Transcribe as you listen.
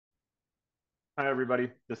Hi, everybody.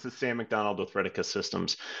 This is Sam McDonald with Redica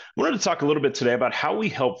Systems. I wanted to talk a little bit today about how we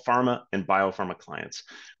help pharma and biopharma clients.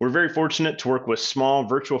 We're very fortunate to work with small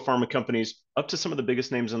virtual pharma companies up to some of the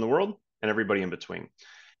biggest names in the world and everybody in between.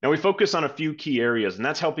 Now, we focus on a few key areas, and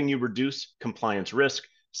that's helping you reduce compliance risk,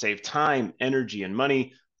 save time, energy, and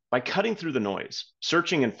money by cutting through the noise,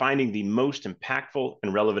 searching and finding the most impactful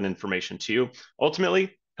and relevant information to you,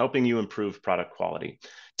 ultimately helping you improve product quality.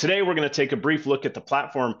 Today, we're going to take a brief look at the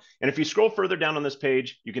platform. And if you scroll further down on this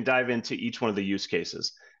page, you can dive into each one of the use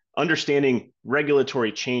cases, understanding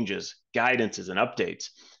regulatory changes, guidances, and updates,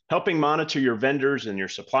 helping monitor your vendors and your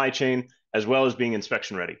supply chain, as well as being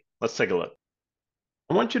inspection ready. Let's take a look.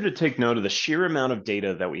 I want you to take note of the sheer amount of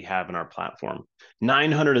data that we have in our platform.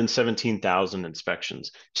 917,000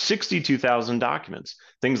 inspections, 62,000 documents,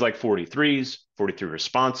 things like 43s, 43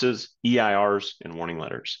 responses, EIRs, and warning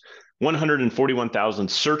letters. 141,000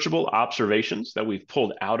 searchable observations that we've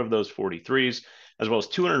pulled out of those 43s, as well as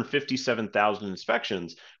 257,000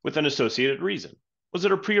 inspections with an associated reason. Was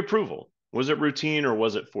it a pre-approval? Was it routine, or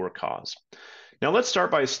was it for a cause? Now, let's start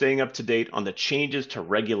by staying up to date on the changes to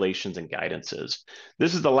regulations and guidances.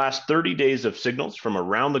 This is the last 30 days of signals from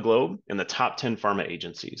around the globe in the top 10 pharma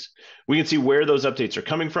agencies. We can see where those updates are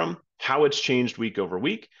coming from, how it's changed week over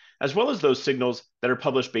week, as well as those signals that are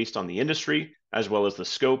published based on the industry, as well as the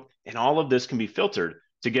scope, and all of this can be filtered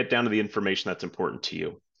to get down to the information that's important to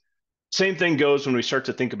you. Same thing goes when we start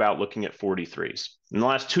to think about looking at 43s. In the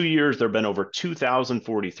last 2 years, there have been over 2,000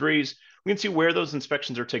 43s. We can see where those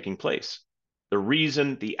inspections are taking place, the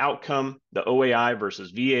reason, the outcome, the OAI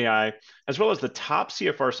versus VAI, as well as the top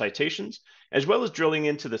CFR citations, as well as drilling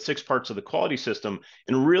into the 6 parts of the quality system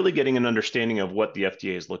and really getting an understanding of what the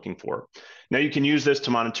FDA is looking for. Now, you can use this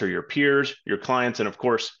to monitor your peers, your clients, and of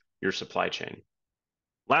course, your supply chain.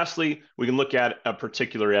 Lastly, we can look at a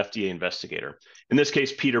particular FDA investigator, in this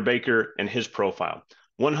case, Peter Baker and his profile.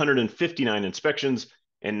 159 inspections,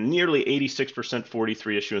 and nearly 86%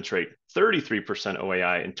 43 issuance rate, 33%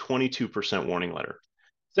 OAI, and 22% warning letter.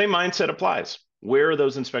 Same mindset applies. Where are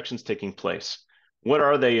those inspections taking place? What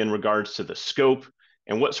are they in regards to the scope,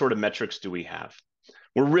 and what sort of metrics do we have?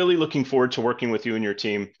 We're really looking forward to working with you and your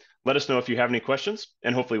team. Let us know if you have any questions,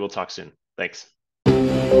 and hopefully we'll talk soon. Thanks.